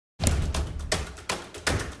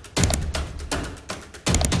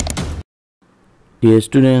Dear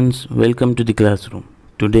students, welcome to the classroom.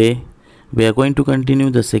 Today, we are going to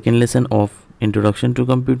continue the second lesson of Introduction to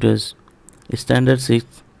Computers, Standard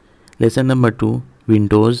 6, lesson number 2,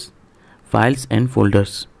 Windows, Files and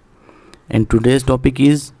Folders. And today's topic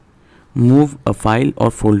is Move a File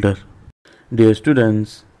or Folder. Dear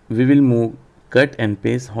students, we will move cut and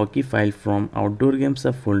paste hockey file from Outdoor Games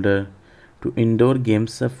subfolder to Indoor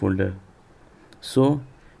Games subfolder. So,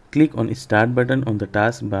 click on Start button on the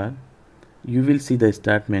taskbar. You will see the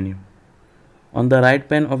Start menu. On the right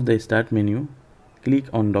pane of the Start menu, click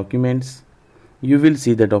on Documents. You will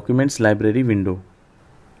see the Documents Library window.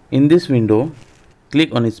 In this window,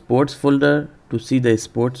 click on Sports folder to see the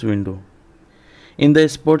Sports window. In the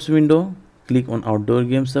Sports window, click on Outdoor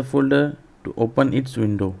Games subfolder to open its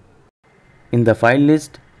window. In the file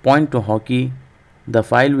list, point to Hockey. The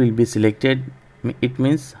file will be selected, it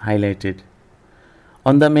means highlighted.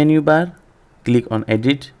 On the menu bar, click on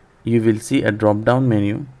Edit. You will see a drop-down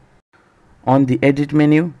menu. On the Edit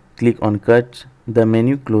menu, click on Cut. The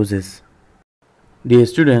menu closes. Dear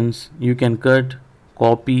students, you can cut,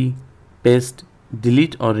 copy, paste,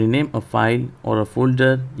 delete or rename a file or a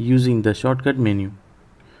folder using the shortcut menu.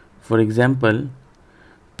 For example,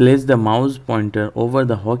 place the mouse pointer over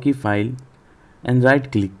the hockey file and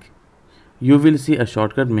right-click. You will see a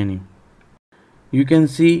shortcut menu. You can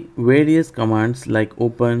see various commands like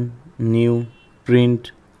Open, New,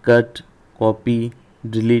 Print, Cut, Copy,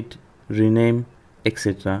 Delete, Rename,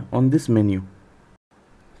 etc. on this menu.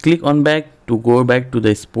 Click on Back to go back to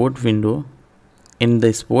the Sport window. In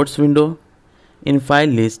the Sports window, in File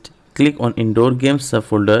list, click on Indoor Games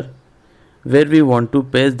subfolder where we want to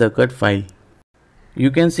paste the cut file. You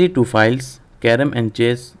can see two files, Carom and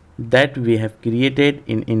Chess, that we have created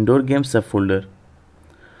in Indoor Games subfolder.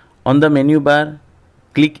 On the menu bar,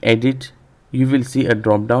 click Edit. You will see a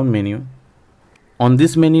drop-down menu. On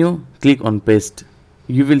this menu, click on Paste.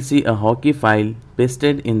 You will see a hockey file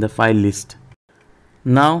pasted in the file list.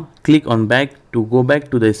 Now, click on Back to go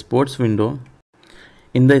back to the Sports window.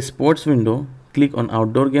 In the Sports window, click on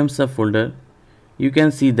Outdoor Games subfolder. You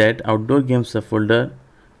can see that Outdoor Games subfolder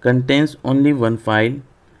contains only one file,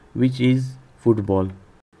 which is Football.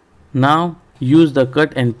 Now, use the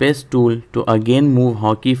Cut and Paste tool to again move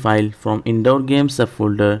hockey file from Indoor Games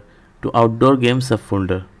subfolder to Outdoor Games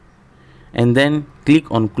subfolder. And then click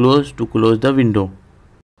on Close to close the window.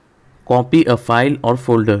 Copy a file or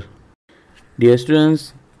folder. Dear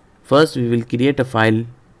students, first we will create a file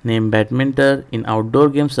named Badminton in Outdoor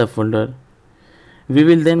Games subfolder. We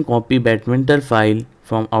will then copy Badminton file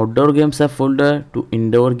from Outdoor Games subfolder to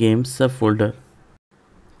Indoor Games subfolder.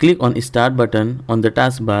 Click on Start button on the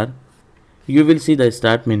taskbar. You will see the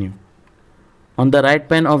Start menu. On the right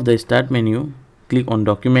pane of the Start menu, click on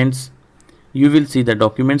Documents. You will see the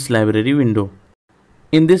Documents Library window.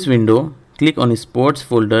 In this window, click on Sports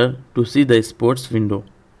folder to see the Sports window.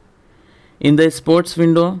 In the Sports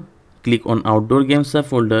window, click on Outdoor Games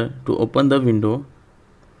subfolder to open the window.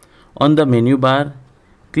 On the menu bar,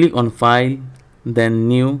 click on File, then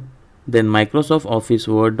New, then Microsoft Office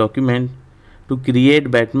Word document to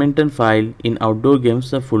create Badminton file in Outdoor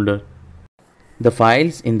Games subfolder. The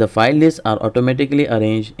files in the file list are automatically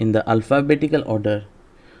arranged in the alphabetical order,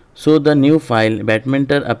 so the new file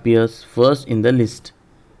Badminton appears first in the list.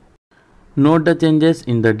 Note the changes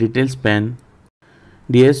in the Details pane.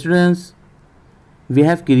 Dear students, we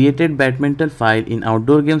have created Badminton file in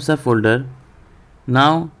Outdoor Games subfolder.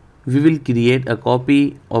 Now, we will create a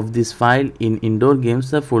copy of this file in Indoor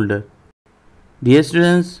Games subfolder. Dear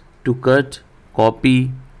students, to cut,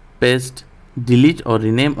 copy, paste, delete or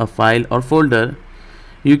rename a file or folder,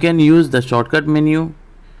 you can use the shortcut menu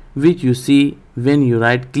which you see when you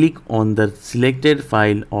right click on the selected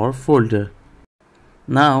file or folder.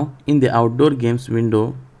 Now, in the Outdoor Games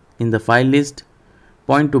window, in the file list,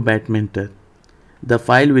 point to Badminton. The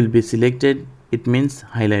file will be selected, it means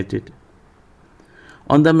highlighted.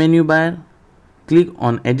 On the menu bar, click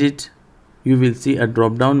on Edit. You will see a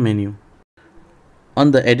drop-down menu.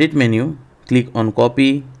 On the Edit menu, click on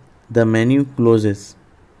Copy. The menu closes.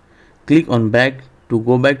 Click on Back to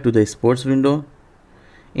go back to the Sports window.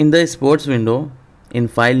 In the Sports window, in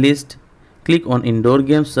File list, click on Indoor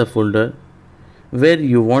Games subfolder where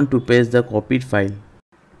you want to paste the copied file.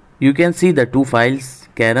 You can see the two files,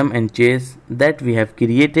 Carom and Chess, that we have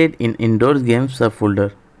created in Indoor Games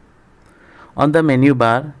subfolder. On the menu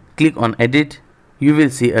bar, click on Edit. You will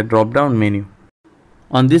see a drop-down menu.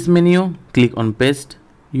 On this menu, click on Paste.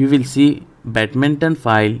 You will see Badminton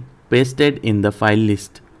file pasted in the file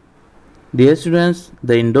list. Dear students,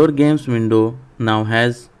 the Indoor Games window now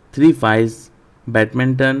has three files: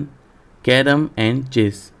 Badminton, Carom and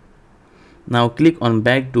Chess. Now click on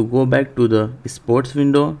back to go back to the sports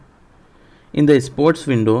window. In the sports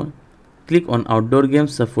window, click on outdoor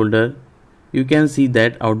games subfolder. You can see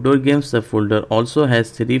that outdoor games subfolder also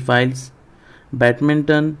has 3 files: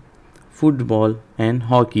 badminton, football and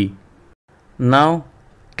hockey. Now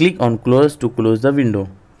click on close to close the window.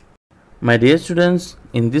 My dear students,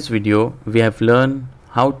 in this video we have learned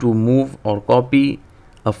how to move or copy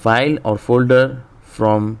a file or folder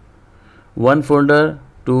from one folder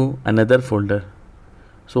to another folder.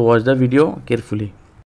 So watch the video carefully.